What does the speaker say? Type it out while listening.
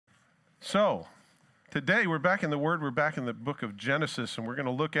So, today we're back in the Word, we're back in the book of Genesis, and we're going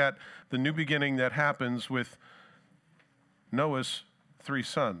to look at the new beginning that happens with Noah's three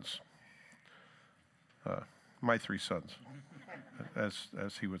sons. My three sons, as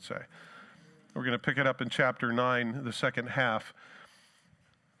he would say. We're going to pick it up in chapter 9, the second half.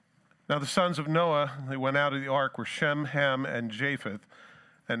 Now the sons of Noah, they went out of the ark, were Shem, Ham, and Japheth.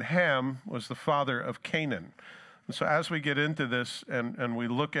 And Ham was the father of Canaan. And so as we get into this and we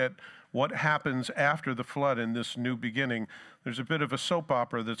look at what happens after the flood in this new beginning, there's a bit of a soap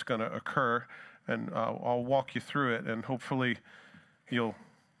opera that's going to occur, and I'll walk you through it, and hopefully you'll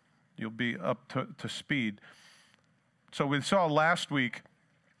be up to speed. So we saw last week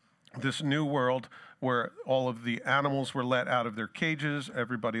this new world where all of the animals were let out of their cages,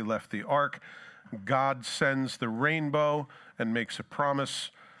 everybody left the ark, God sends the rainbow and makes a promise.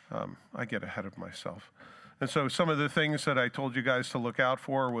 I get ahead of myself. And so some of the things that I told you guys to look out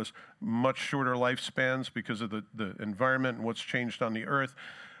for was much shorter lifespans because of the environment and what's changed on the earth,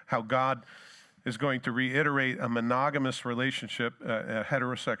 how God is going to reiterate a monogamous relationship, a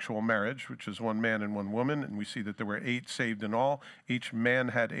heterosexual marriage, which is one man and one woman, and we see that there were 8 saved in all. Each man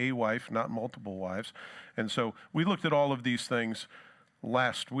had a wife, not multiple wives. And so we looked at all of these things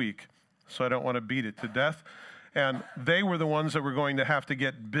last week, so I don't want to beat it to death. And they were the ones that were going to have to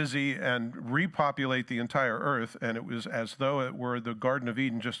get busy and repopulate the entire earth, and it was as though it were the Garden of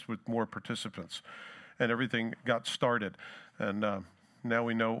Eden, just with more participants. And everything got started. And now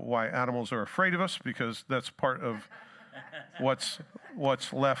we know why animals are afraid of us, because that's part of what's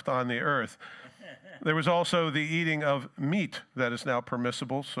left on the earth. There was also the eating of meat that is now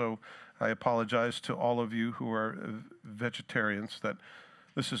permissible, so I apologize to all of you who are vegetarians that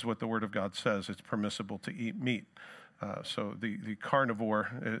this is what the Word of God says. It's permissible to eat meat. So the carnivore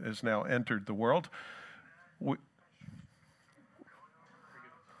has now entered the world.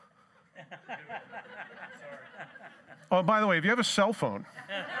 Oh, by the way, if you have a cell phone,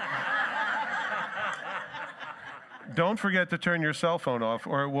 don't forget to turn your cell phone off,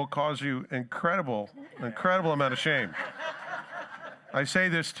 or it will cause you incredible amount of shame. I say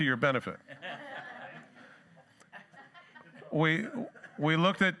this to your benefit. We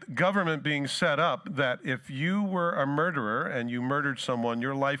looked at government being set up that if you were a murderer and you murdered someone,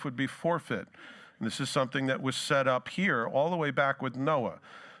 your life would be forfeit. And this is something that was set up here all the way back with Noah.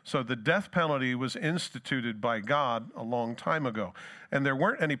 So the death penalty was instituted by God a long time ago. And there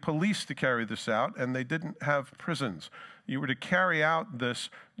weren't any police to carry this out, and they didn't have prisons. You were to carry out this,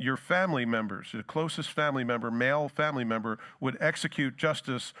 your family members, your closest family member, male family member, would execute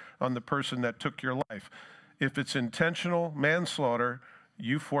justice on the person that took your life. If it's intentional manslaughter,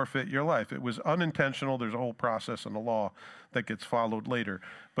 you forfeit your life. It was unintentional. There's a whole process in the law that gets followed later.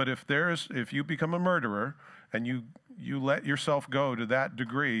 But if you become a murderer and you let yourself go to that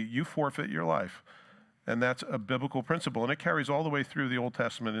degree, you forfeit your life. And that's a biblical principle. And it carries all the way through the Old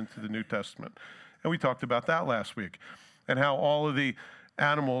Testament into the New Testament. And we talked about that last week, and how all of the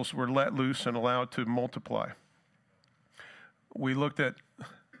animals were let loose and allowed to multiply. We looked at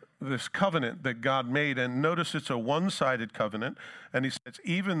this covenant that God made, and notice it's a one-sided covenant, and he says,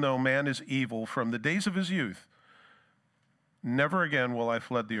 even though man is evil from the days of his youth, never again will I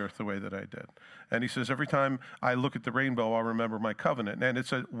flood the earth the way that I did. And he says, every time I look at the rainbow, I'll remember my covenant. And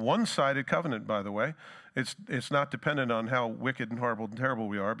it's a one-sided covenant, by the way. It's not dependent on how wicked and horrible and terrible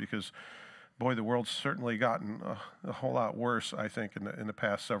we are, because, boy, the world's certainly gotten a whole lot worse, I think, in the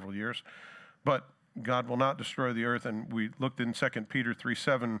past several years. But God will not destroy the earth, and we looked in 2 Peter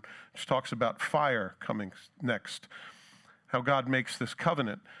 3:7, which talks about fire coming next, how God makes this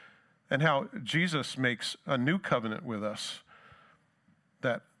covenant, and how Jesus makes a new covenant with us,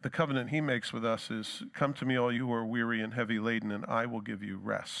 that the covenant he makes with us is, come to me all you who are weary and heavy laden, and I will give you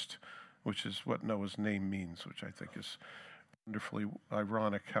rest, which is what Noah's name means, which I think is wonderfully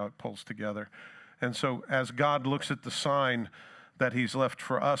ironic how it pulls together. And so as God looks at the sign that he's left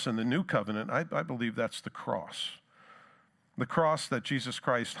for us in the new covenant, I believe that's the cross that Jesus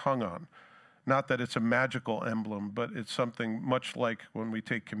Christ hung on. Not that it's a magical emblem, but it's something much like when we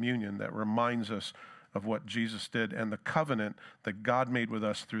take communion that reminds us of what Jesus did and the covenant that God made with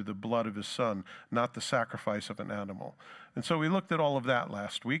us through the blood of his son, not the sacrifice of an animal. And so we looked at all of that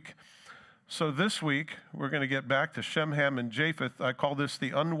last week. So this week, we're going to get back to Shem, Ham, and Japheth. I call this the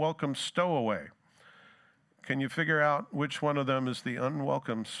unwelcome stowaway. Can you figure out which one of them is the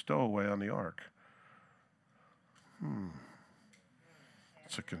unwelcome stowaway on the ark?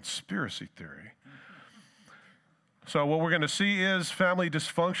 It's a conspiracy theory. So what we're going to see is family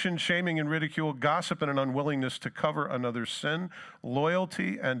dysfunction, shaming and ridicule, gossip and an unwillingness to cover another's sin,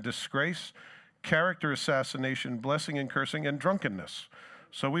 loyalty and disgrace, character assassination, blessing and cursing, and drunkenness.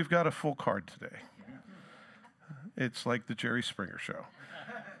 So we've got a full card today. It's like the Jerry Springer show.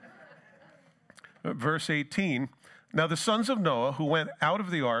 Verse 18, now the sons of Noah who went out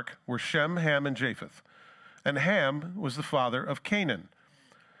of the ark were Shem, Ham, and Japheth. And Ham was the father of Canaan.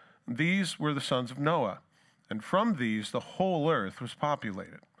 These were the sons of Noah, and from these the whole earth was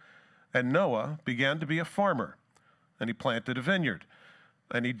populated. And Noah began to be a farmer, and he planted a vineyard.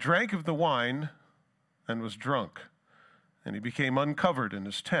 And he drank of the wine and was drunk, and he became uncovered in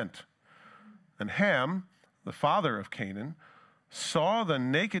his tent. And Ham, the father of Canaan, saw the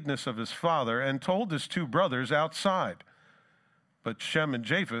nakedness of his father and told his two brothers outside. But Shem and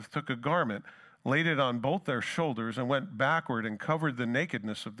Japheth took a garment, laid it on both their shoulders, and went backward and covered the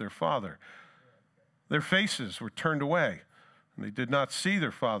nakedness of their father. Their faces were turned away, and they did not see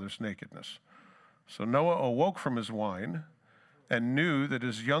their father's nakedness. So Noah awoke from his wine and knew that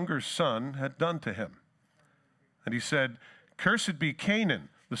his younger son had done to him. And he said, cursed be Canaan,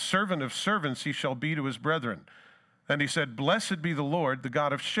 the servant of servants he shall be to his brethren. And he said, blessed be the Lord, the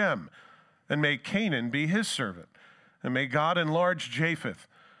God of Shem, and may Canaan be his servant. And may God enlarge Japheth,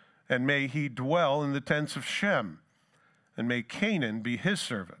 and may he dwell in the tents of Shem, and may Canaan be his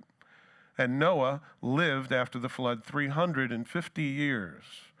servant. And Noah lived after the flood 350 years.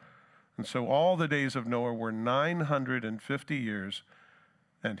 And so all the days of Noah were 950 years,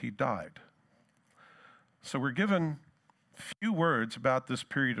 and he died. So we're given few words about this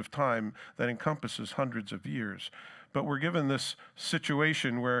period of time that encompasses hundreds of years. But we're given this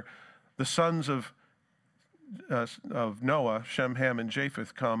situation where the sons of Noah, Shem, Ham, and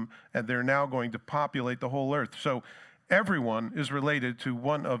Japheth come, and they're now going to populate the whole earth. So everyone is related to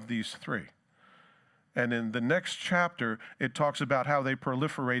one of these three. And in the next chapter, it talks about how they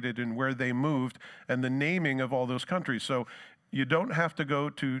proliferated and where they moved and the naming of all those countries. So you don't have to go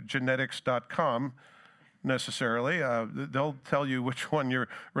to genetics.com necessarily. They'll tell you which one you're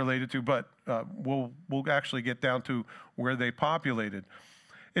related to, but we'll actually get down to where they populated.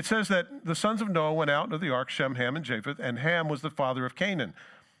 It says that the sons of Noah went out into the ark, Shem, Ham, and Japheth, and Ham was the father of Canaan.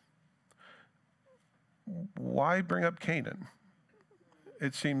 Why bring up Canaan?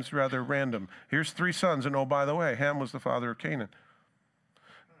 It seems rather random. Here's three sons, and oh, by the way, Ham was the father of Canaan.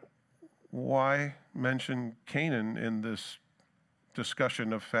 Why mention Canaan in this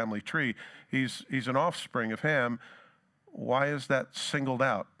discussion of family tree? He's an offspring of Ham. Why is that singled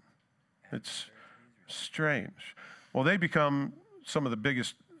out? It's strange. Well, they become some of the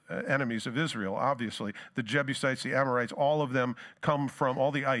biggest enemies of Israel, obviously. The Jebusites, the Amorites, all of them come from,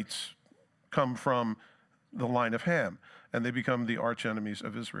 all the ites come from the line of Ham, and they become the arch enemies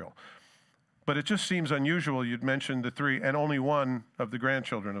of Israel. But it just seems unusual you'd mention the three, and only one of the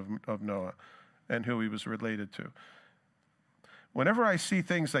grandchildren of Noah and who he was related to. Whenever I see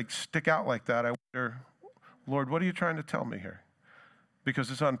things like stick out like that, I wonder, Lord, what are you trying to tell me here? Because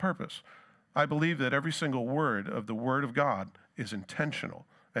it's on purpose. I believe that every single word of the Word of God is intentional,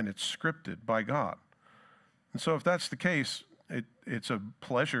 and it's scripted by God. And so if that's the case, it's a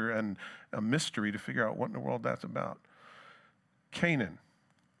pleasure and a mystery to figure out what in the world that's about. Canaan.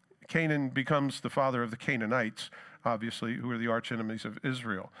 Canaan becomes the father of the Canaanites, obviously, who are the arch enemies of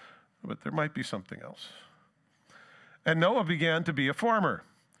Israel. But there might be something else. And Noah began to be a farmer,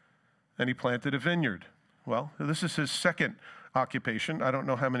 and he planted a vineyard. Well, this is his second occupation. I don't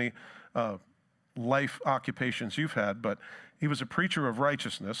know how many life occupations you've had, but he was a preacher of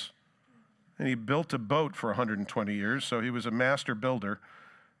righteousness, and he built a boat for 120 years, so he was a master builder.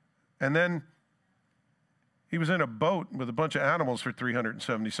 And then he was in a boat with a bunch of animals for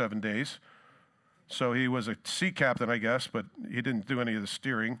 377 days. So he was a sea captain, I guess, but he didn't do any of the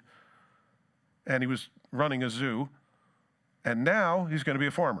steering. And he was running a zoo. And now he's going to be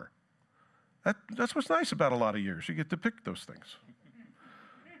a farmer. That's what's nice about a lot of years. You get to pick those things.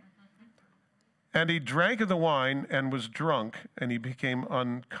 And he drank of the wine and was drunk, and he became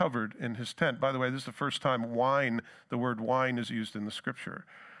uncovered in his tent. By the way, this is the first time the word wine is used in the scripture,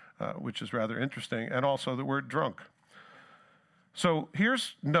 which is rather interesting, and also the word drunk. So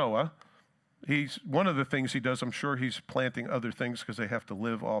here's Noah. One of the things he does, I'm sure he's planting other things because they have to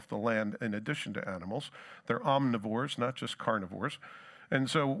live off the land in addition to animals. They're omnivores, not just carnivores. And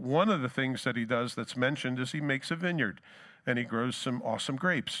so one of the things that he does that's mentioned is he makes a vineyard, and he grows some awesome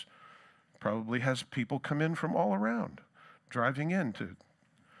grapes. Probably has people come in from all around, driving into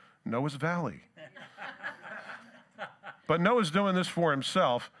Noah's Valley. But Noah's doing this for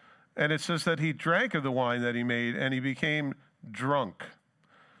himself, and it says that he drank of the wine that he made, and he became drunk.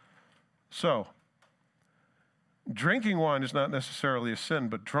 So, drinking wine is not necessarily a sin,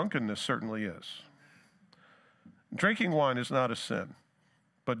 but drunkenness certainly is. Drinking wine is not a sin,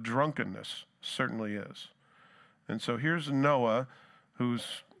 but drunkenness certainly is. And so here's Noah, who's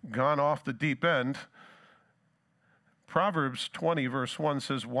gone off the deep end. Proverbs 20, verse 1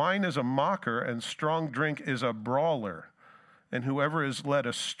 says, wine is a mocker and strong drink is a brawler, and whoever is led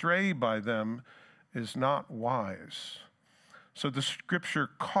astray by them is not wise. So the scripture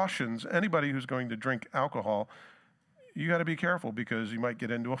cautions anybody who's going to drink alcohol, you got to be careful because you might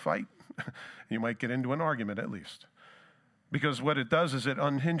get into a fight. You might get into an argument at least. Because what it does is it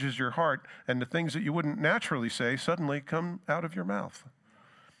unhinges your heart, and the things that you wouldn't naturally say suddenly come out of your mouth.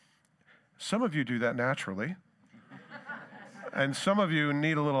 Some of you do that naturally, and some of you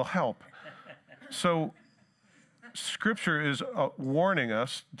need a little help. So Scripture is warning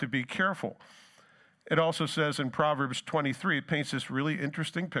us to be careful. It also says in Proverbs 23, it paints this really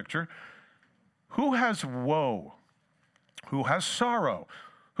interesting picture. Who has woe? Who has sorrow?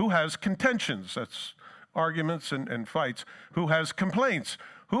 Who has contentions? That's arguments and fights. Who has complaints?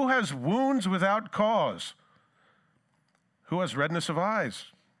 Who has wounds without cause? Who has redness of eyes?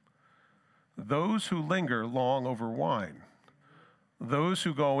 Those who linger long over wine. Those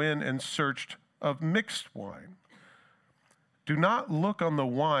who go in search of mixed wine. Do not look on the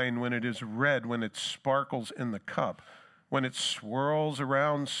wine when it is red, when it sparkles in the cup, when it swirls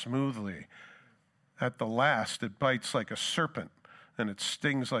around smoothly. At the last, it bites like a serpent, and it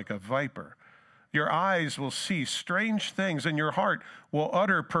stings like a viper. Your eyes will see strange things, and your heart will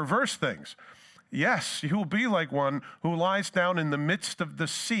utter perverse things. Yes, you will be like one who lies down in the midst of the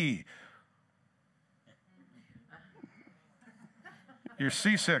sea. You're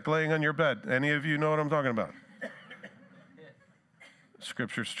seasick laying on your bed. Any of you know what I'm talking about?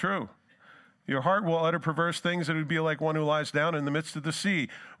 Scripture's true. Your heart will utter perverse things, and it would be like one who lies down in the midst of the sea,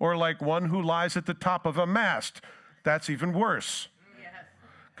 or like one who lies at the top of a mast. That's even worse.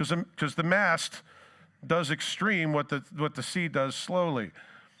 Because the mast does extreme what the sea does slowly.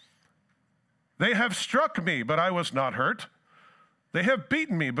 They have struck me, but I was not hurt. They have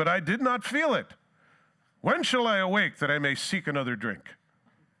beaten me, but I did not feel it. When shall I awake that I may seek another drink?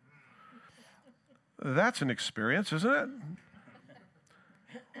 That's an experience, isn't it?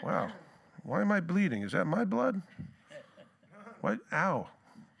 Wow. Why am I bleeding? Is that my blood? What? Ow.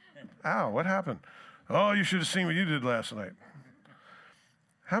 Ow, what happened? Oh, you should have seen what you did last night.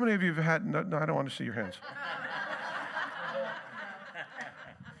 How many of you have had, no, I don't want to see your hands.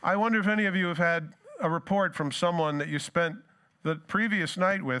 I wonder if any of you have had a report from someone that you spent the previous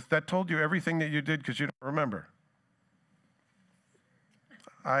night with that told you everything that you did because you don't remember.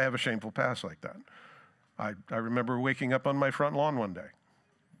 I have a shameful past like that. I remember waking up on my front lawn one day,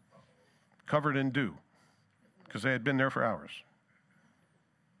 covered in dew, because they had been there for hours.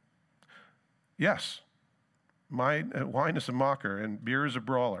 Yes, wine is a mocker and beer is a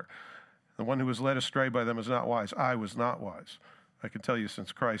brawler. The one who was led astray by them is not wise. I was not wise. I can tell you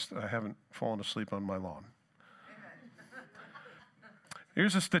since Christ, I haven't fallen asleep on my lawn.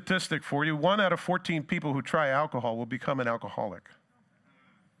 Here's a statistic for you. 1 out of 14 people who try alcohol will become an alcoholic.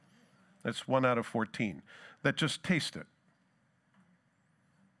 That's 1 out of 14 that just taste it.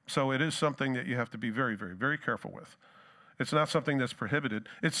 So it is something that you have to be very, very, very careful with. It's not something that's prohibited.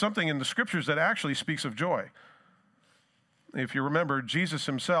 It's something in the scriptures that actually speaks of joy. If you remember, Jesus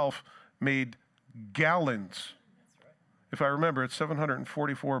himself made gallons. If I remember, it's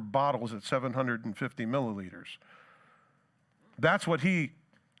 744 bottles at 750 milliliters. That's what he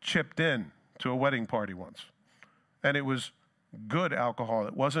chipped in to a wedding party once. And it was good alcohol.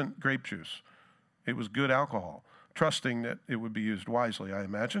 It wasn't grape juice. It was good alcohol, trusting that it would be used wisely, I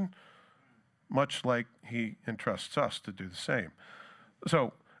imagine, much like he entrusts us to do the same.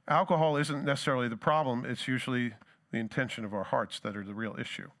 So alcohol isn't necessarily the problem. It's usually the intention of our hearts that are the real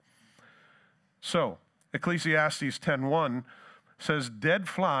issue. So Ecclesiastes 10:1 says, dead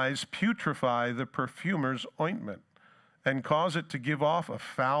flies putrefy the perfumer's ointment and cause it to give off a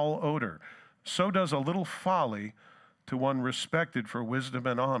foul odor. So does a little folly to one respected for wisdom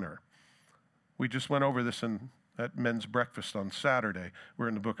and honor. We just went over this at men's breakfast on Saturday. We're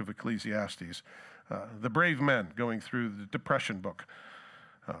in the book of Ecclesiastes. The brave men going through the depression book,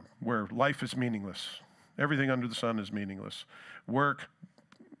 where life is meaningless. Everything under the sun is meaningless. Work,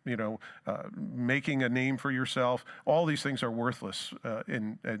 making a name for yourself, all these things are worthless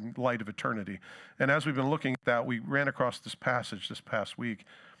in light of eternity. And as we've been looking at that, we ran across this passage this past week.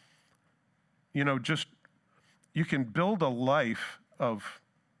 You can build a life of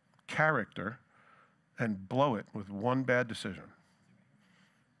character and blow it with one bad decision.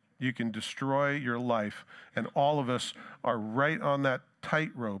 You can destroy your life, and all of us are right on that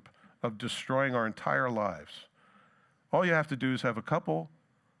tightrope of destroying our entire lives. All you have to do is have a couple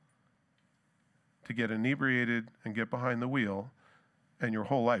to get inebriated and get behind the wheel, and your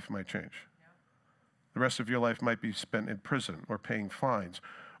whole life might change. The rest of your life might be spent in prison or paying fines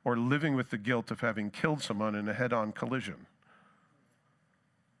or living with the guilt of having killed someone in a head-on collision.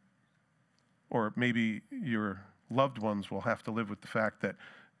 Or maybe your loved ones will have to live with the fact that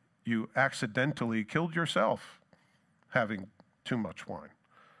you accidentally killed yourself having too much wine.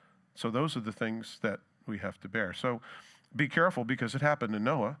 So those are the things that we have to bear. So be careful, because it happened to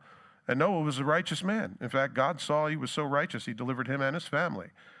Noah. And Noah was a righteous man. In fact, God saw he was so righteous, he delivered him and his family.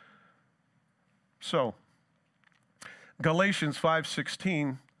 So Galatians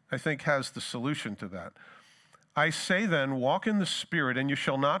 5:16, I think, has the solution to that. I say then, walk in the Spirit, and you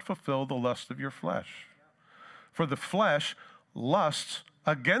shall not fulfill the lust of your flesh. For the flesh lusts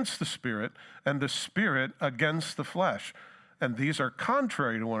against the Spirit, and the Spirit against the flesh. And these are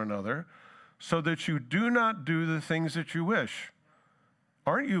contrary to one another, so that you do not do the things that you wish.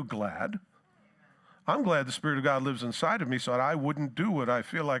 Aren't you glad? I'm glad the Spirit of God lives inside of me so that I wouldn't do what I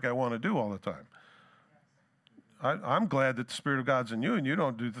feel like I want to do all the time. I'm glad that the Spirit of God's in you and you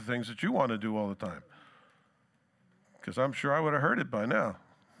don't do the things that you want to do all the time. Because I'm sure I would have heard it by now.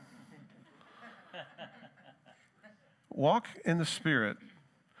 Walk in the Spirit.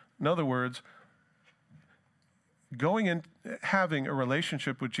 In other words, going and having a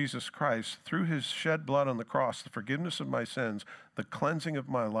relationship with Jesus Christ through his shed blood on the cross, the forgiveness of my sins, the cleansing of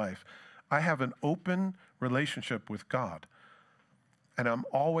my life. I have an open relationship with God. And I'm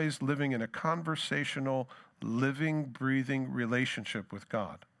always living in a conversational, living, breathing relationship with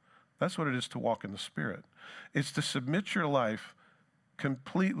God. That's what it is to walk in the Spirit. It's to submit your life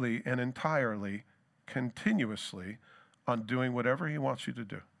completely and entirely, continuously, on doing whatever he wants you to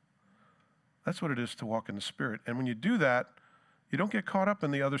do. That's what it is to walk in the Spirit. And when you do that, you don't get caught up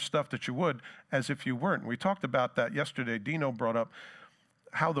in the other stuff that you would as if you weren't. We talked about that yesterday. Dino brought up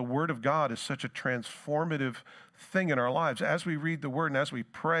how the Word of God is such a transformative thing in our lives. As we read the Word and as we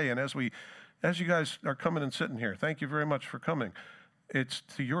pray and as you guys are coming and sitting here, thank you very much for coming. It's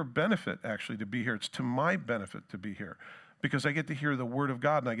to your benefit, actually, to be here. It's to my benefit to be here, because I get to hear the Word of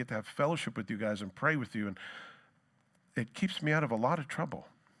God and I get to have fellowship with you guys and pray with you. And it keeps me out of a lot of trouble.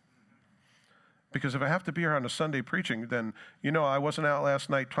 Because if I have to be here on a Sunday preaching, then, I wasn't out last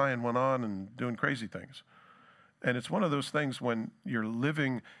night trying one on and doing crazy things. And it's one of those things when you're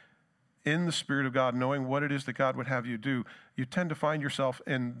living in the Spirit of God, knowing what it is that God would have you do, you tend to find yourself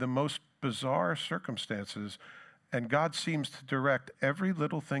in the most bizarre circumstances, and God seems to direct every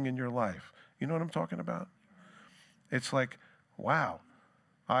little thing in your life. You know what I'm talking about? It's like, wow,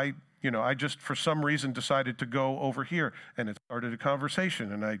 I just for some reason decided to go over here, and it started a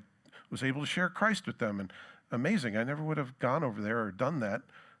conversation, and I was able to share Christ with them. And amazing, I never would have gone over there or done that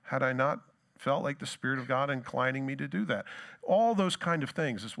had I not felt like the Spirit of God inclining me to do that. All those kind of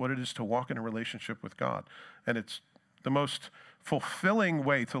things is what it is to walk in a relationship with God. And it's the most fulfilling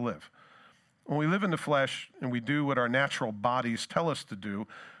way to live. When we live in the flesh and we do what our natural bodies tell us to do,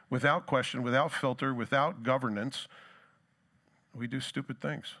 without question, without filter, without governance, we do stupid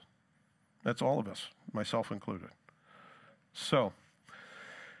things. That's all of us, myself included. So,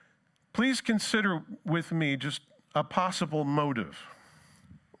 please consider with me just a possible motive.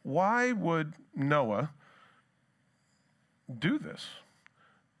 Why would Noah do this?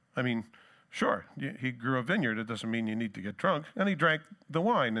 I mean, sure, he grew a vineyard. It doesn't mean you need to get drunk. And he drank the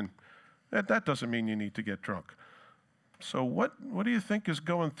wine, and that doesn't mean you need to get drunk. So what do you think is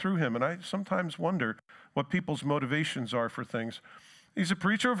going through him? And I sometimes wonder what people's motivations are for things. He's a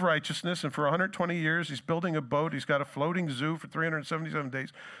preacher of righteousness, and for 120 years, he's building a boat. He's got a floating zoo for 377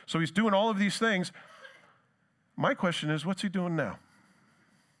 days. So he's doing all of these things. My question is, what's he doing now?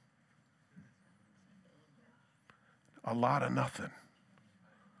 A lot of nothing.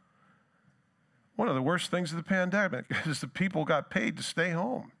 One of the worst things of the pandemic is that people got paid to stay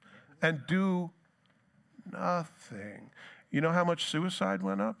home and do nothing. You know how much suicide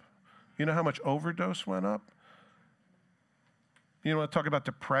went up? You know how much overdose went up? You want to talk about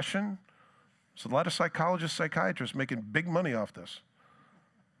depression? There's a lot of psychologists, psychiatrists making big money off this.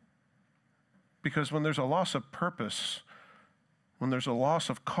 Because when there's a loss of purpose, when there's a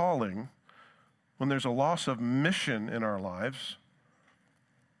loss of calling, when there's a loss of mission in our lives,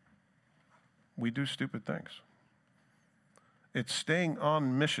 we do stupid things. It's staying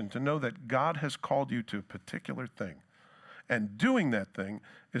on mission to know that God has called you to a particular thing. And doing that thing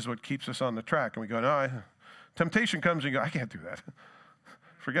is what keeps us on the track. And we go, no, temptation comes and you go, I can't do that.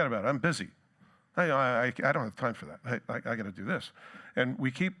 Forget about it. I'm busy. I don't have time for that. I got to do this. And we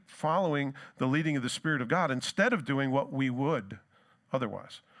keep following the leading of the Spirit of God instead of doing what we would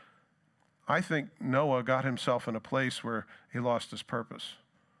otherwise. I think Noah got himself in a place where he lost his purpose,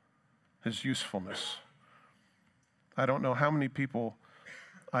 his usefulness. I don't know how many people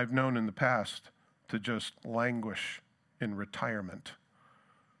I've known in the past to just languish in retirement.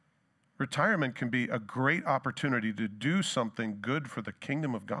 Retirement can be a great opportunity to do something good for the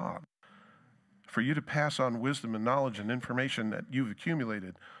kingdom of God, for you to pass on wisdom and knowledge and information that you've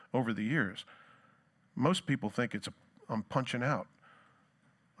accumulated over the years. Most people think I'm punching out.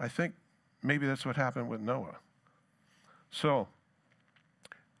 I think maybe that's what happened with Noah. So,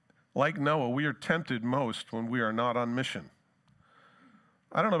 like Noah, we are tempted most when we are not on mission.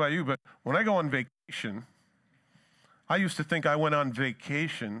 I don't know about you, but when I go on vacation, I used to think I went on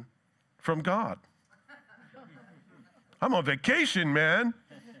vacation from God. I'm on vacation, man.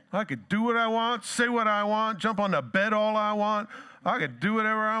 I could do what I want, say what I want, jump on the bed all I want. I could do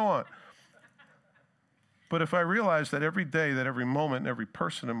whatever I want. But if I realize that every day, that every moment, every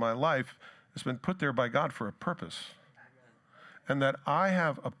person in my life has been put there by God for a purpose, and that I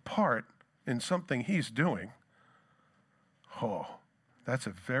have a part in something He's doing, oh, that's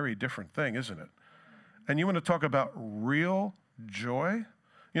a very different thing, isn't it? And you want to talk about real joy?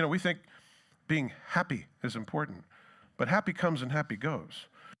 You know, we think being happy is important, but happy comes and happy goes.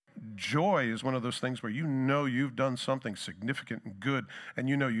 Joy is one of those things where you know you've done something significant and good, and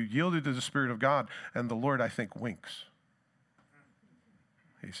you know you yielded to the Spirit of God, and the Lord, I think, winks.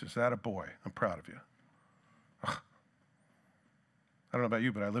 He says, "That a boy, I'm proud of you." Ugh. I don't know about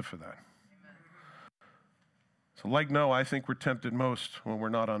you, but I live for that. Amen. So like Noah, I think we're tempted most when we're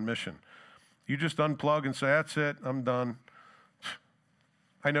not on mission. You just unplug and say, "That's it, I'm done."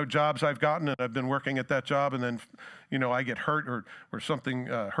 I know jobs I've gotten, and I've been working at that job, and then, you know, I get hurt or something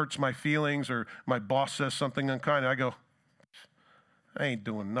hurts my feelings, or my boss says something unkind, and I go, I ain't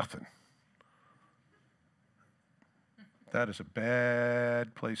doing nothing. That is a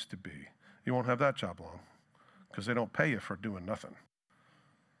bad place to be. You won't have that job long because they don't pay you for doing nothing.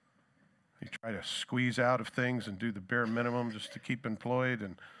 You try to squeeze out of things and do the bare minimum just to keep employed,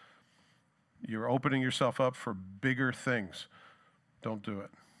 and you're opening yourself up for bigger things. Don't do it.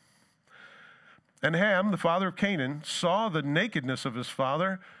 And Ham, the father of Canaan, saw the nakedness of his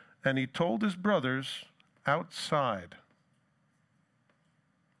father, and he told his brothers outside.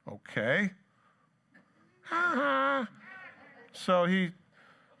 Okay. So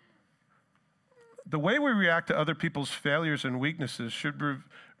the way we react to other people's failures and weaknesses should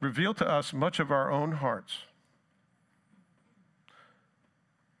reveal to us much of our own hearts.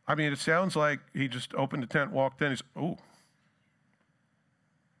 I mean, it sounds like he just opened the tent, walked in, he's, oh,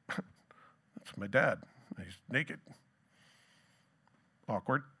 that's my dad. He's naked.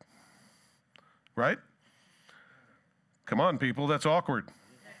 Awkward. Right? Come on, people, that's awkward.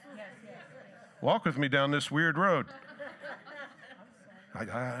 Walk with me down this weird road.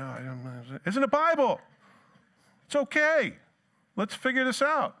 Isn't it Bible? It's okay. Let's figure this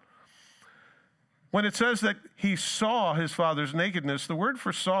out. When it says that he saw his father's nakedness, the word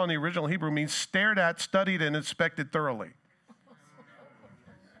for saw in the original Hebrew means stared at, studied, and inspected thoroughly.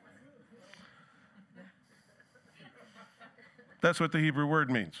 That's what the Hebrew word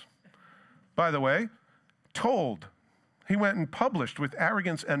means. By the way, told. He went and published with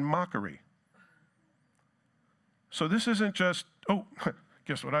arrogance and mockery. So this isn't just, oh,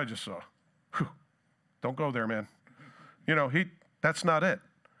 guess what I just saw? Whew. Don't go there, man. You know, that's not it.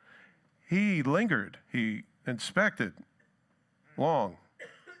 He lingered. He inspected long.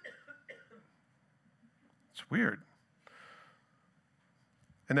 It's weird.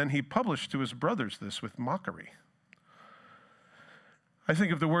 And then he published to his brothers this with mockery. I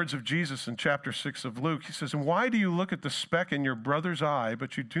think of the words of Jesus in chapter 6 of Luke. He says, "And why do you look at the speck in your brother's eye,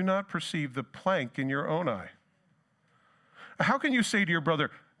 but you do not perceive the plank in your own eye? How can you say to your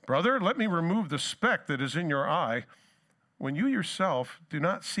brother, 'Brother, let me remove the speck that is in your eye,' when you yourself do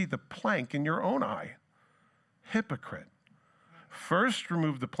not see the plank in your own eye? Hypocrite. First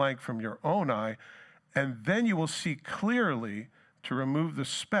remove the plank from your own eye, and then you will see clearly to remove the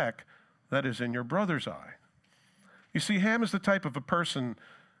speck that is in your brother's eye." You see, Ham is the type of a person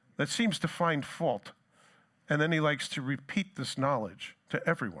that seems to find fault, and then he likes to repeat this knowledge to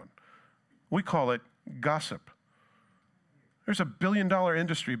everyone. We call it gossip. There's a billion-dollar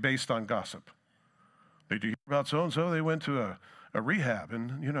industry based on gossip. Did you hear about so-and-so? They went to a rehab,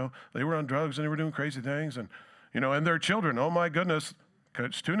 and, you know, they were on drugs, and they were doing crazy things, and, you know, and their children, oh, my goodness.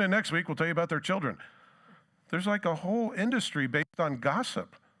 Tune in next week. We'll tell you about their children. There's like a whole industry based on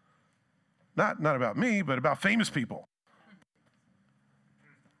gossip. Not about me, but about famous people.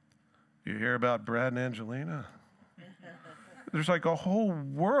 You hear about Brad and Angelina? There's like a whole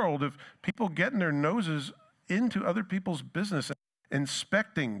world of people getting their noses into other people's business,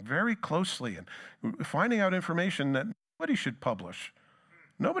 inspecting very closely and finding out information that nobody should publish.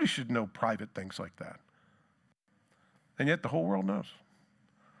 Nobody should know private things like that. And yet the whole world knows.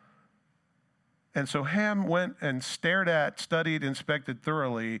 And so Ham went and stared at, studied, inspected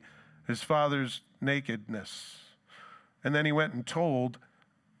thoroughly his father's nakedness. And then he went and told,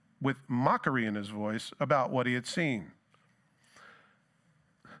 with mockery in his voice, about what he had seen.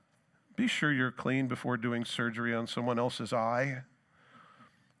 Be sure you're clean before doing surgery on someone else's eye.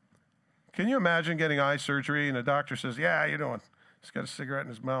 Can you imagine getting eye surgery and the doctor says, yeah, how you doing? He's got a cigarette in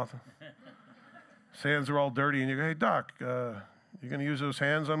his mouth. His hands are all dirty, and you go, hey, doc, you going to use those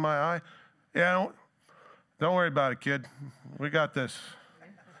hands on my eye? Yeah, don't worry about it, kid. We got this.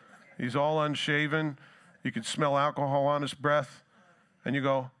 He's all unshaven. You can smell alcohol on his breath. And you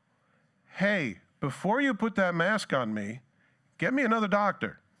go, hey, before you put that mask on me, get me another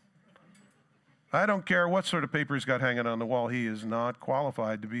doctor. I don't care what sort of paper he's got hanging on the wall. He is not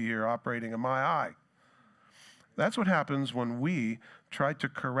qualified to be here operating in my eye. That's what happens when we try to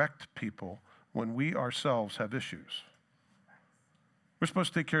correct people when we ourselves have issues. We're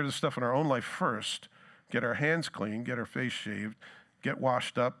supposed to take care of the stuff in our own life first, get our hands clean, get our face shaved, get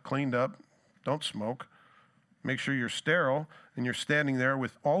washed up, cleaned up, don't smoke, make sure you're sterile, and you're standing there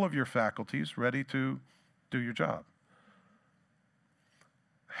with all of your faculties ready to do your job.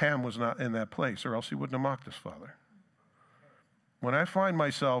 Ham was not in that place, or else he wouldn't have mocked his father. When I find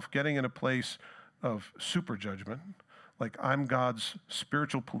myself getting in a place of super judgment, like I'm God's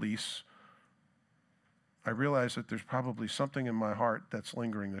spiritual police, I realize that there's probably something in my heart that's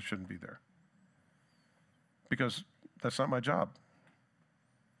lingering that shouldn't be there. Because that's not my job.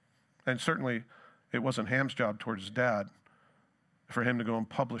 And certainly, it wasn't Ham's job towards his dad for him to go and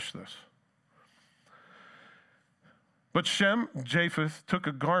publish this. But Shem, Japheth, took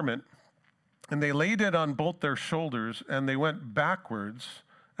a garment, and they laid it on both their shoulders, and they went backwards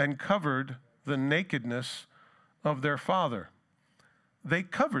and covered the nakedness of their father. They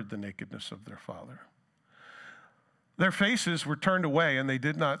covered the nakedness of their father. Their faces were turned away, and they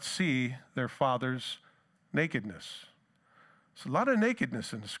did not see their father's nakedness. There's a lot of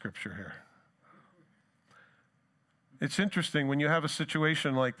nakedness in the scripture here. It's interesting, when you have a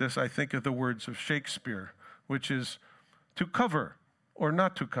situation like this, I think of the words of Shakespeare, which is to cover or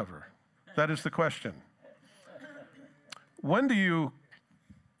not to cover. That is the question. When do you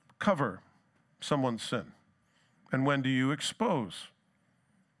cover someone's sin? And when do you expose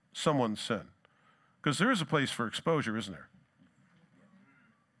someone's sin? Because there is a place for exposure, isn't there?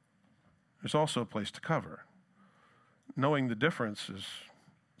 There's also a place to cover. Knowing the difference is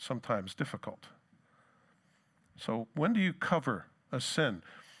sometimes difficult. So when do you cover a sin?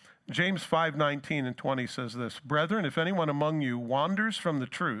 James 5:19 and 20 says this, brethren, if anyone among you wanders from the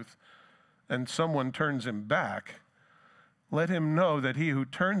truth and someone turns him back, let him know that he who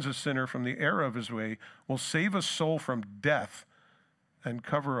turns a sinner from the error of his way will save a soul from death and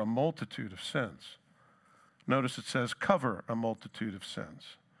cover a multitude of sins. Notice it says cover a multitude of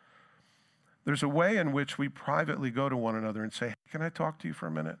sins. There's a way in which we privately go to one another and say, can I talk to you for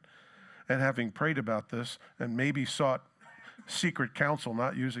a minute? And having prayed about this and maybe sought secret counsel,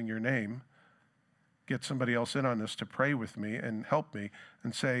 not using your name, get somebody else in on this to pray with me and help me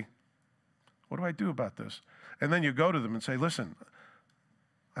and say, what do I do about this? And then you go to them and say, listen,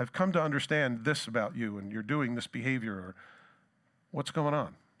 I've come to understand this about you and you're doing this behavior, or what's going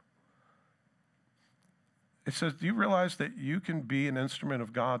on? It says, do you realize that you can be an instrument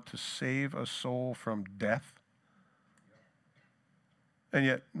of God to save a soul from death? And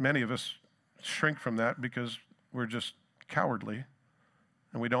yet many of us shrink from that because we're just cowardly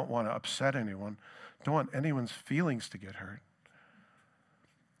and we don't want to upset anyone, don't want anyone's feelings to get hurt.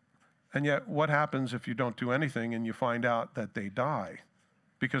 And yet what happens if you don't do anything and you find out that they die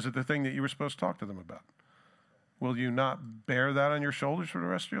because of the thing that you were supposed to talk to them about? Will you not bear that on your shoulders for the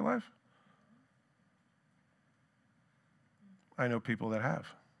rest of your life? I know people that have.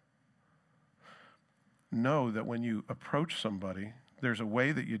 Know that when you approach somebody, there's a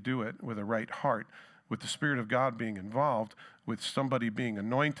way that you do it with a right heart, with the Spirit of God being involved, with somebody being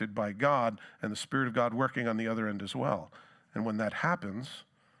anointed by God, and the Spirit of God working on the other end as well. And when that happens,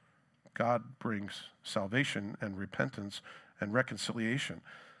 God brings salvation and repentance and reconciliation.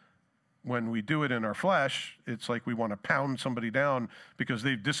 When we do it in our flesh, it's like we want to pound somebody down because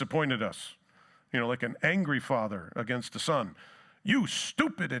they've disappointed us. You know, like an angry father against a son. You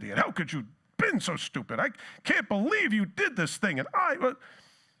stupid idiot. How could you been so stupid? I can't believe you did this thing. And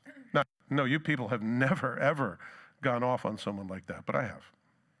no, you people have never, ever gone off on someone like that, but I have.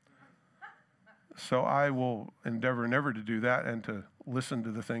 So I will endeavor never to do that and to listen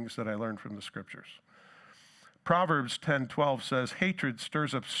to the things that I learned from the scriptures. Proverbs 10:12 says, hatred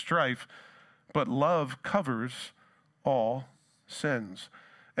stirs up strife, but love covers all sins.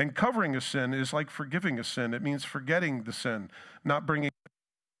 And covering a sin is like forgiving a sin. It means forgetting the sin, not bringing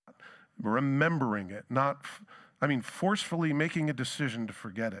remembering it, forcefully making a decision to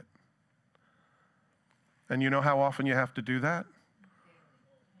forget it. And you know how often you have to do that?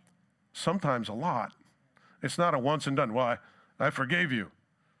 Sometimes a lot. It's not a once and done. Well, I forgave you,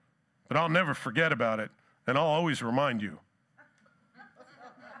 but I'll never forget about it, and I'll always remind you.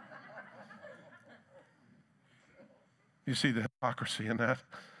 You see the hypocrisy in that?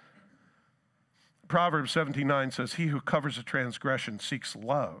 Proverbs 17:9 says, "He who covers a transgression seeks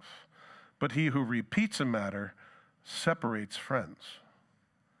love, but he who repeats a matter separates friends."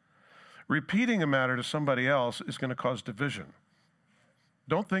 Repeating a matter to somebody else is going to cause division.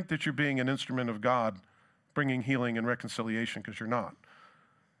 Don't think that you're being an instrument of God bringing healing and reconciliation, because you're not.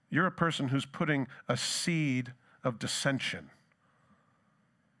 You're a person who's putting a seed of dissension.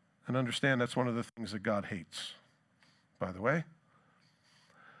 And understand that's one of the things that God hates, by the way.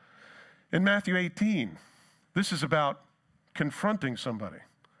 In Matthew 18, this is about confronting somebody.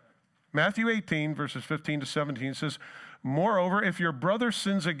 Matthew 18, verses 15 to 17 says, "Moreover, if your brother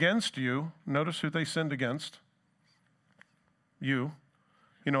sins against you," notice who they sinned against. You.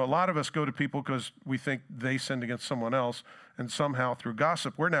 You know, a lot of us go to people because we think they sinned against someone else, and somehow through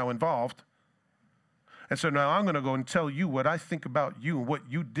gossip, we're now involved. And so now I'm going to go and tell you what I think about you and what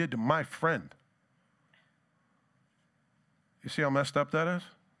you did to my friend. You see how messed up that is?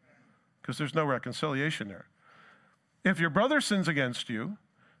 Because there's no reconciliation there. If your brother sins against you,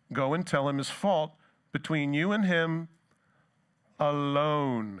 go and tell him his fault between you and him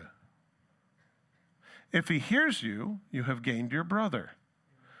alone. If he hears you, you have gained your brother.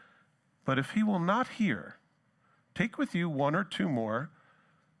 But if he will not hear, take with you one or two more.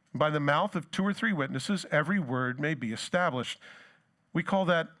 By the mouth of 2 or 3 witnesses, every word may be established. We call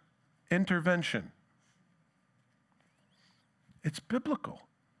that intervention. It's biblical.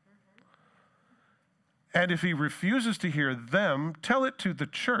 And if he refuses to hear them, tell it to the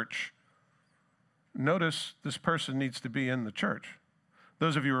church. Notice this person needs to be in the church.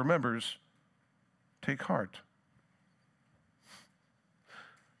 Those of you who are members, take heart.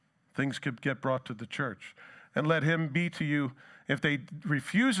 Things could get brought to the church. And let him be to you, if they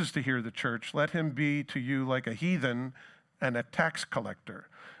refuses to hear the church, let him be to you like a heathen and a tax collector.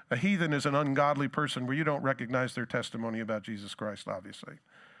 A heathen is an ungodly person where you don't recognize their testimony about Jesus Christ, obviously.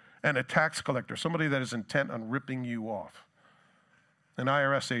 And a tax collector, somebody that is intent on ripping you off. An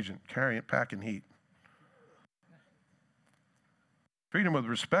IRS agent, packing heat. Treat him with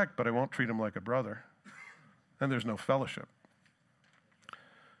respect, but I won't treat him like a brother. And there's no fellowship.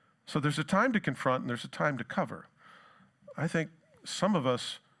 So there's a time to confront and there's a time to cover. I think some of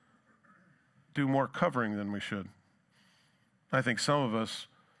us do more covering than we should. I think some of us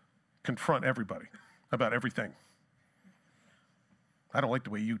confront everybody about everything. I don't like the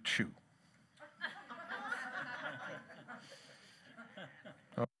way you chew.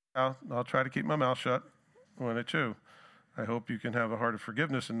 I'll try to keep my mouth shut when I chew. I hope you can have a heart of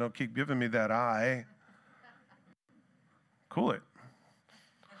forgiveness and don't keep giving me that eye. Cool it.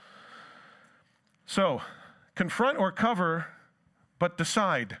 So, confront or cover, but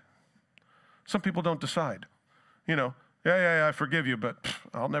decide. Some people don't decide. You know, yeah, I forgive you, but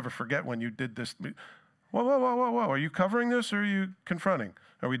I'll never forget when you did this. Whoa. Are you covering this or are you confronting?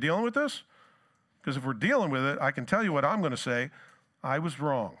 Are we dealing with this? Because if we're dealing with it, I can tell you what I'm going to say. I was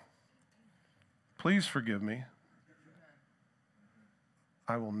wrong. Please forgive me.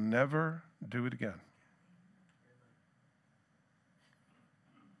 I will never do it again.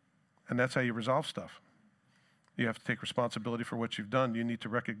 And that's how you resolve stuff. You have to take responsibility for what you've done. You need to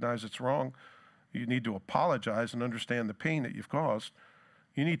recognize it's wrong. You need to apologize and understand the pain that you've caused.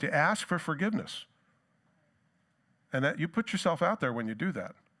 You need to ask for forgiveness. And that you put yourself out there when you do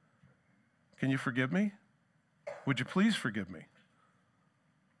that. Can you forgive me? Would you please forgive me?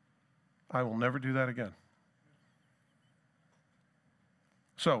 I will never do that again.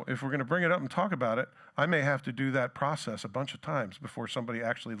 So if we're going to bring it up and talk about it, I may have to do that process a bunch of times before somebody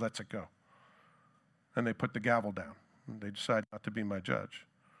actually lets it go. And they put the gavel down. And they decide not to be my judge.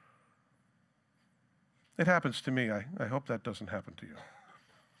 It happens to me. I hope that doesn't happen to you.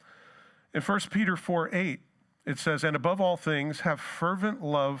 In 1 Peter 4:8, it says, and above all things, have fervent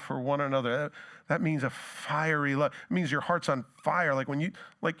love for one another. That means a fiery love. It means your heart's on fire. Like when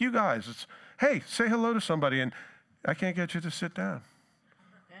like you guys, it's, hey, say hello to somebody, and I can't get you to sit down.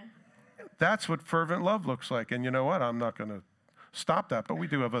 That's what fervent love looks like. And you know what? I'm not going to stop that, but we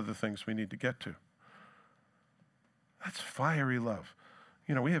do have other things we need to get to. That's fiery love.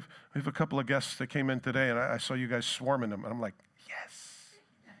 You know, we have a couple of guests that came in today, and I saw you guys swarming them, and I'm like, yes.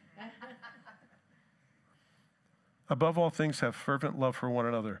 Above all things, have fervent love for one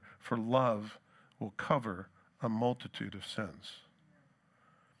another, for love will cover a multitude of sins.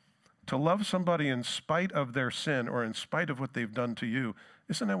 to love somebody in spite of their sin or in spite of what they've done to you,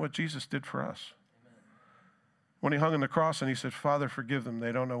 isn't that what Jesus did for us? Amen. When he hung on the cross and he said, Father, forgive them,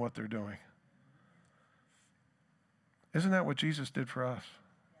 they don't know what they're doing. Isn't that what Jesus did for us?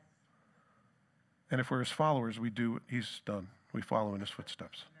 And if we're his followers, we do what he's done. We follow in his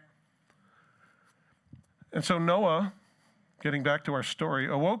footsteps. And so Noah, getting back to our story,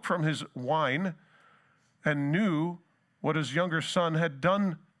 awoke from his wine and knew what his younger son had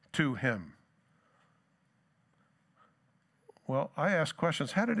done to him. Well, I ask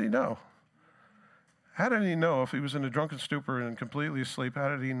questions. How did he know? How did he know if he was in a drunken stupor and completely asleep? How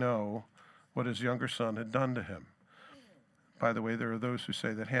did he know what his younger son had done to him? By the way, there are those who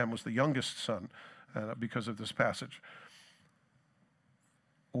say that Ham was the youngest son because of this passage.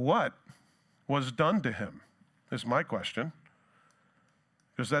 What was done to him is my question,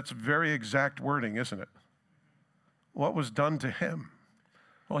 because that's very exact wording, isn't it? What was done to him?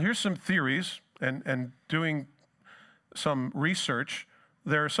 Well, here's some theories, and doing some research.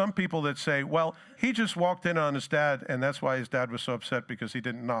 There are some people that say, well, he just walked in on his dad, and that's why his dad was so upset because he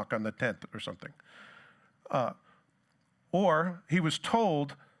didn't knock on the tent or something. Or he was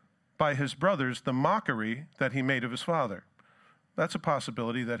told by his brothers the mockery that he made of his father. That's a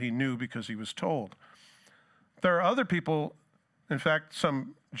possibility that he knew because he was told. There are other people, in fact,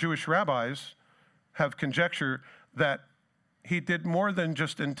 some Jewish rabbis have conjecture that he did more than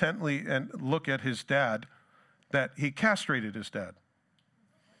just intently and look at his dad, that he castrated his dad.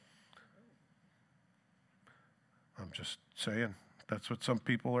 I'm just saying, that's what some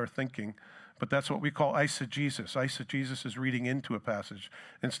people are thinking. But that's what we call eisegesis. Eisegesis is reading into a passage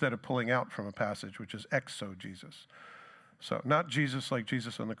instead of pulling out from a passage, which is exogesis. So not Jesus like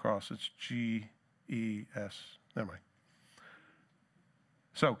Jesus on the cross. It's G-E-S. Never mind.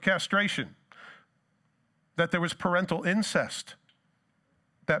 So castration. That there was parental incest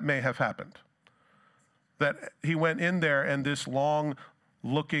that may have happened. That he went in there and this long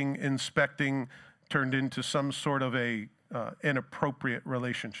looking, inspecting turned into some sort of a inappropriate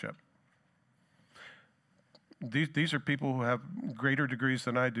relationship. These are people who have greater degrees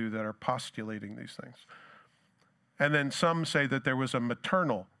than I do that are postulating these things. And then some say that there was a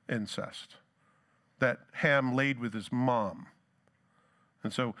maternal incest, that Ham laid with his mom.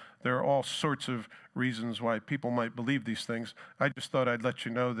 And so there are all sorts of reasons why people might believe these things. I just thought I'd let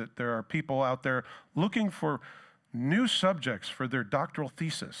you know that there are people out there looking for new subjects for their doctoral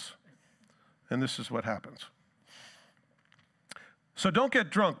thesis. And this is what happens. So don't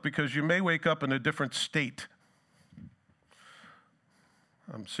get drunk because you may wake up in a different state.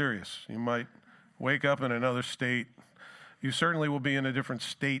 I'm serious. You might wake up in another state. You certainly will be in a different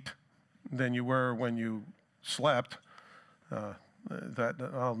state than you were when you slept. That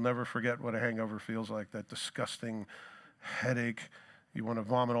I'll never forget what a hangover feels like, that disgusting headache. You want to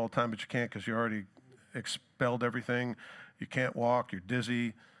vomit all the time, but you can't because you already expelled everything. You can't walk, you're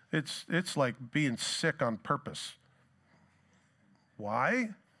dizzy. It's like being sick on purpose. Why?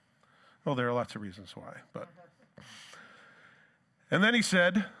 Well, there are lots of reasons why. And then he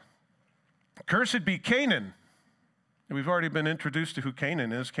said, cursed be Canaan. We've already been introduced to who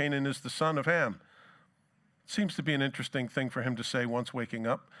Canaan is. Canaan is the son of Ham. Seems to be an interesting thing for him to say once waking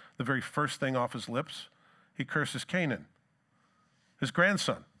up. The very first thing off his lips, he curses Canaan, his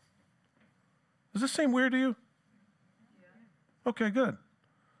grandson. Does this seem weird to you? Yeah. Okay, good.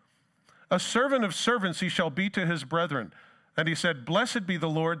 A servant of servants he shall be to his brethren. And he said, blessed be the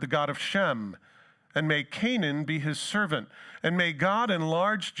Lord, the God of Shem, and may Canaan be his servant, and may God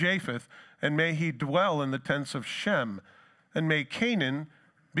enlarge Japheth, and may he dwell in the tents of Shem, and may Canaan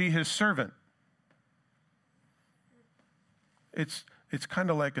be his servant. It's kind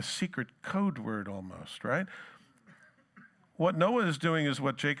of like a secret code word almost, right? What Noah is doing is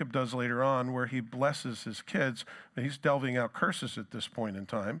what Jacob does later on, where he blesses his kids. He's delving out curses at this point in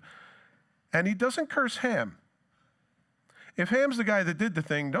time. And he doesn't curse Ham. If Ham's the guy that did the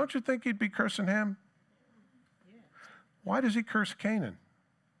thing, don't you think he'd be cursing Ham? Yeah. Why does he curse Canaan?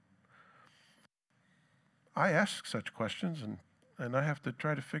 I ask such questions, and I have to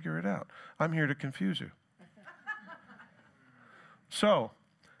try to figure it out. I'm here to confuse you. So,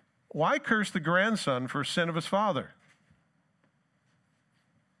 why curse the grandson for sin of his father?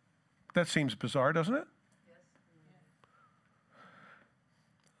 That seems bizarre, doesn't it? Yes.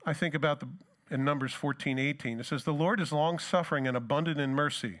 I think about in Numbers 14:18, it says, the Lord is long-suffering and abundant in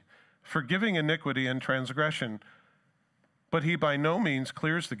mercy, forgiving iniquity and transgression, but he by no means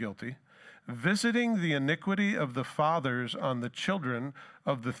clears the guilty, visiting the iniquity of the fathers on the children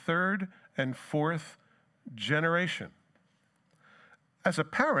of the third and fourth generation. As a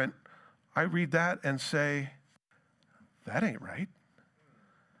parent, I read that and say, that ain't right.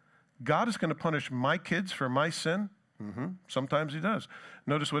 God is going to punish my kids for my sin? Sometimes he does.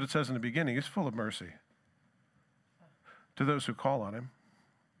 Notice what it says in the beginning. He's full of mercy to those who call on him.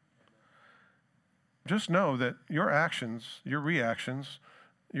 Just know that your actions, your reactions,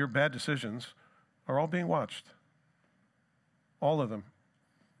 your bad decisions are all being watched. All of them.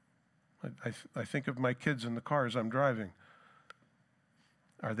 I think of my kids in the car as I'm driving.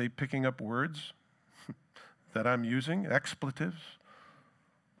 Are they picking up words that I'm using, expletives?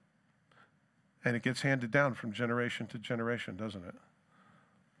 And it gets handed down from generation to generation, doesn't it?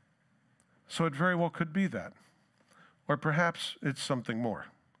 So it very well could be that. Or perhaps it's something more.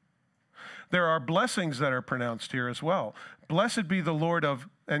 There are blessings that are pronounced here as well. Blessed be the Lord of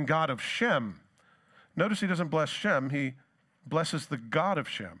and God of Shem. Notice he doesn't bless Shem, he blesses the God of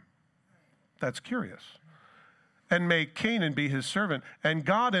Shem. That's curious. And may Canaan be his servant. And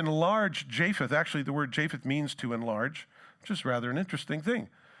God enlarge Japheth. Actually, the word Japheth means to enlarge, which is rather an interesting thing.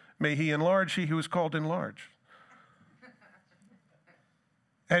 May he enlarge he who is called enlarge.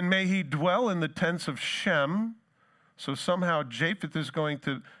 And may he dwell in the tents of Shem. So somehow Japheth is going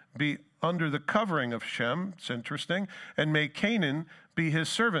to be under the covering of Shem. It's interesting. And may Canaan be his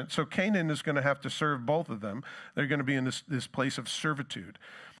servant. So Canaan is going to have to serve both of them. They're going to be in this place of servitude.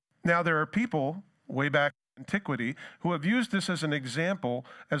 Now, there are people way back in antiquity who have used this as an example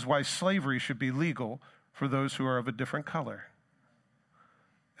as why slavery should be legal for those who are of a different color.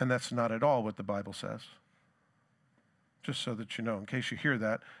 And that's not at all what the Bible says. Just so that you know, in case you hear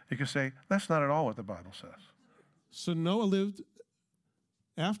that, you can say, that's not at all what the Bible says. So Noah lived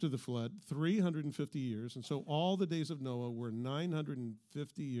after the flood 350 years, and so all the days of Noah were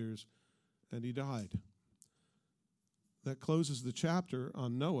 950 years, and he died. That closes the chapter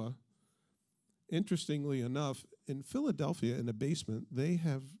on Noah. Interestingly enough, in Philadelphia, in a basement, they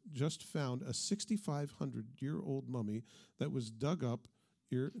have just found a 6,500-year-old mummy that was dug up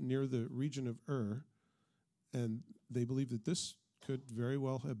near the region of Ur, and they believe that this could very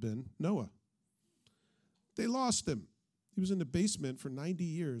well have been Noah. They lost him. He was in the basement for 90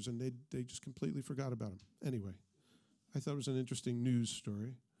 years, and they just completely forgot about him. Anyway, I thought it was an interesting news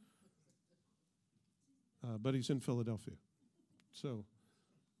story. But he's in Philadelphia.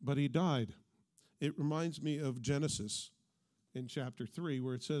 But he died. It reminds me of Genesis in chapter 3,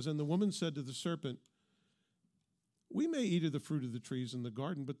 where it says, and the woman said to the serpent, we may eat of the fruit of the trees in the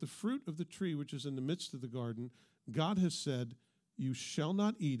garden, but the fruit of the tree which is in the midst of the garden, God has said, you shall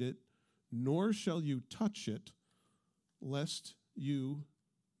not eat it, nor shall you touch it, lest you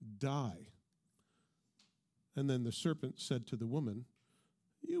die. And then the serpent said to the woman,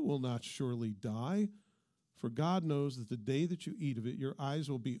 you will not surely die, for God knows that the day that you eat of it, your eyes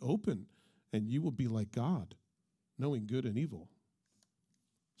will be open, and you will be like God, knowing good and evil.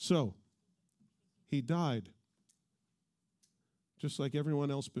 So, he died, just like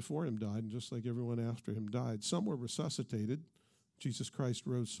everyone else before him died, and just like everyone after him died. Some were resuscitated. Jesus Christ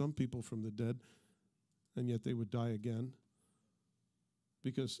rose some people from the dead, and yet they would die again,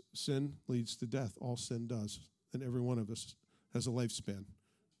 because sin leads to death. All sin does, and every one of us has a lifespan,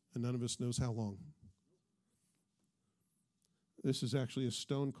 and none of us knows how long. This is actually a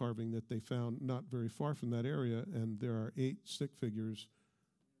stone carving that they found not very far from that area, and there are 8 stick figures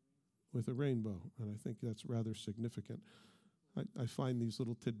with a rainbow, and I think that's rather significant. I find these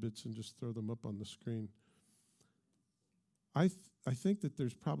little tidbits and just throw them up on the screen. I think that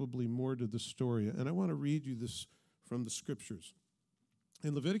there's probably more to the story, and I want to read you this from the scriptures.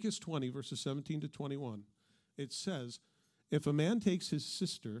 In Leviticus 20, verses 17 to 21, it says, if a man takes his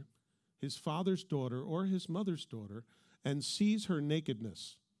sister, his father's daughter, or his mother's daughter, and sees her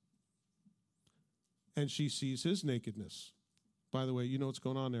nakedness, and she sees his nakedness. By the way, you know what's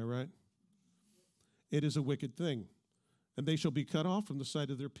going on there, right? It is a wicked thing, and they shall be cut off from the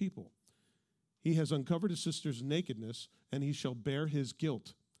sight of their people. He has uncovered his sister's nakedness, and he shall bear his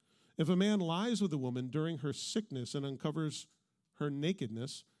guilt. If a man lies with a woman during her sickness and uncovers her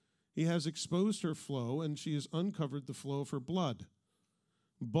nakedness, he has exposed her flow, and she has uncovered the flow of her blood.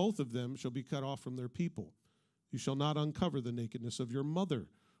 Both of them shall be cut off from their people. You shall not uncover the nakedness of your mother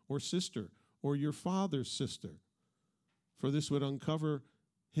or sister or your father's sister, for this would uncover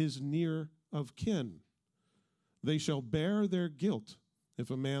his near of kin. They shall bear their guilt. If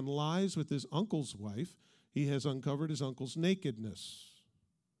a man lies with his uncle's wife, he has uncovered his uncle's nakedness.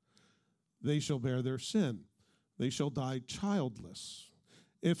 They shall bear their sin. They shall die childless.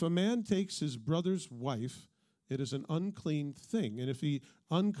 If a man takes his brother's wife, it is an unclean thing, and if he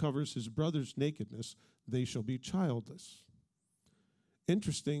uncovers his brother's nakedness, they shall be childless.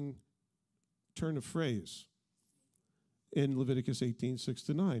 Interesting turn of phrase. in Leviticus 18,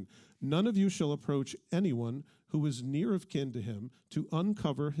 6-9. None of you shall approach anyone who is near of kin to him to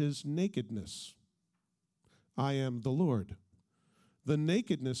uncover his nakedness. I am the Lord. The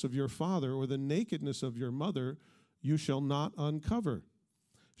nakedness of your father or the nakedness of your mother you shall not uncover.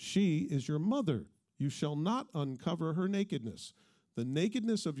 She is your mother. You shall not uncover her nakedness. The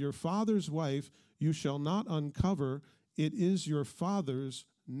nakedness of your father's wife you shall not uncover. It is your father's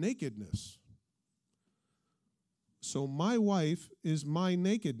nakedness. So my wife is my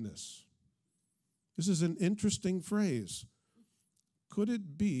nakedness. This is an interesting phrase. Could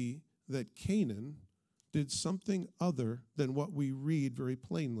it be that Canaan did something other than what we read very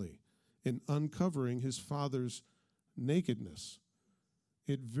plainly in uncovering his father's nakedness?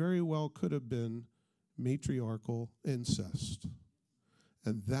 It very well could have been matriarchal incest.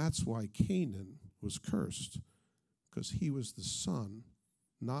 And that's why Canaan was cursed, because he was the son,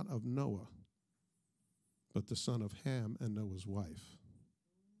 not of Noah, but the son of Ham and Noah's wife.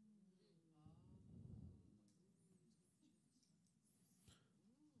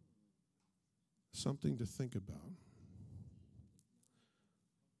 Something to think about.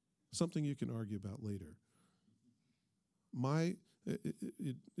 Something you can argue about later.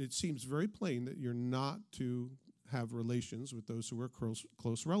 It seems very plain that you're not to have relations with those who are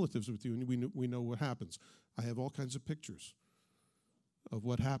close relatives with you, and we know what happens. I have all kinds of pictures of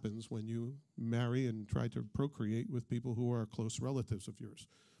what happens when you marry and try to procreate with people who are close relatives of yours.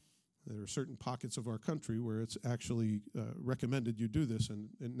 There are certain pockets of our country where it's actually recommended you do this, and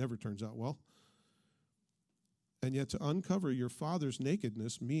it never turns out well. And yet to uncover your father's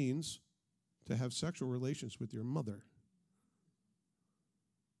nakedness means to have sexual relations with your mother.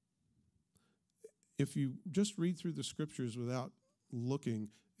 If you just read through the scriptures without looking,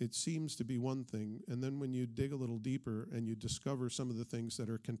 it seems to be one thing. And then when you dig a little deeper and you discover some of the things that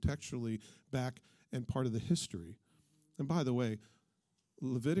are contextually back and part of the history. And by the way,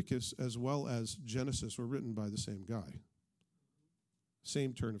 Leviticus as well as Genesis were written by the same guy.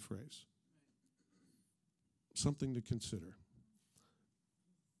 Same turn of phrase. Something to consider.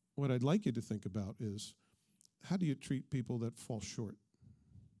 What I'd like you to think about is, how do you treat people that fall short?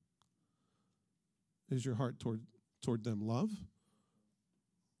 Is your heart toward them love?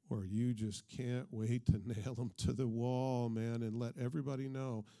 Or you just can't wait to nail them to the wall, man, and let everybody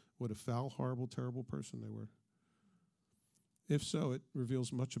know what a foul, horrible, terrible person they were? If so, it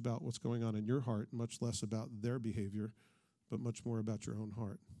reveals much about what's going on in your heart, much less about their behavior, but much more about your own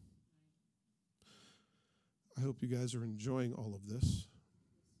heart. I hope you guys are enjoying all of this.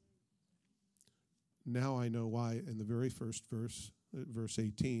 Now I know why in the very first verse, verse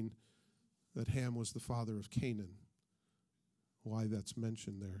 18, that Ham was the father of Canaan. Why that's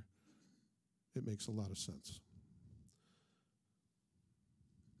mentioned there. It makes a lot of sense.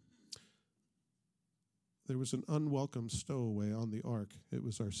 There was an unwelcome stowaway on the ark. It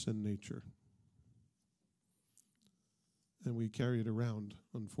was our sin nature. And we carry it around,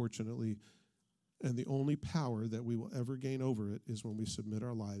 unfortunately. And the only power that we will ever gain over it is when we submit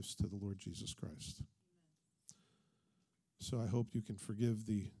our lives to the Lord Jesus Christ. So I hope you can forgive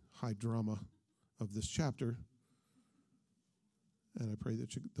the high drama of this chapter. And I pray that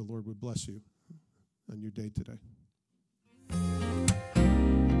the Lord would bless you on your day today.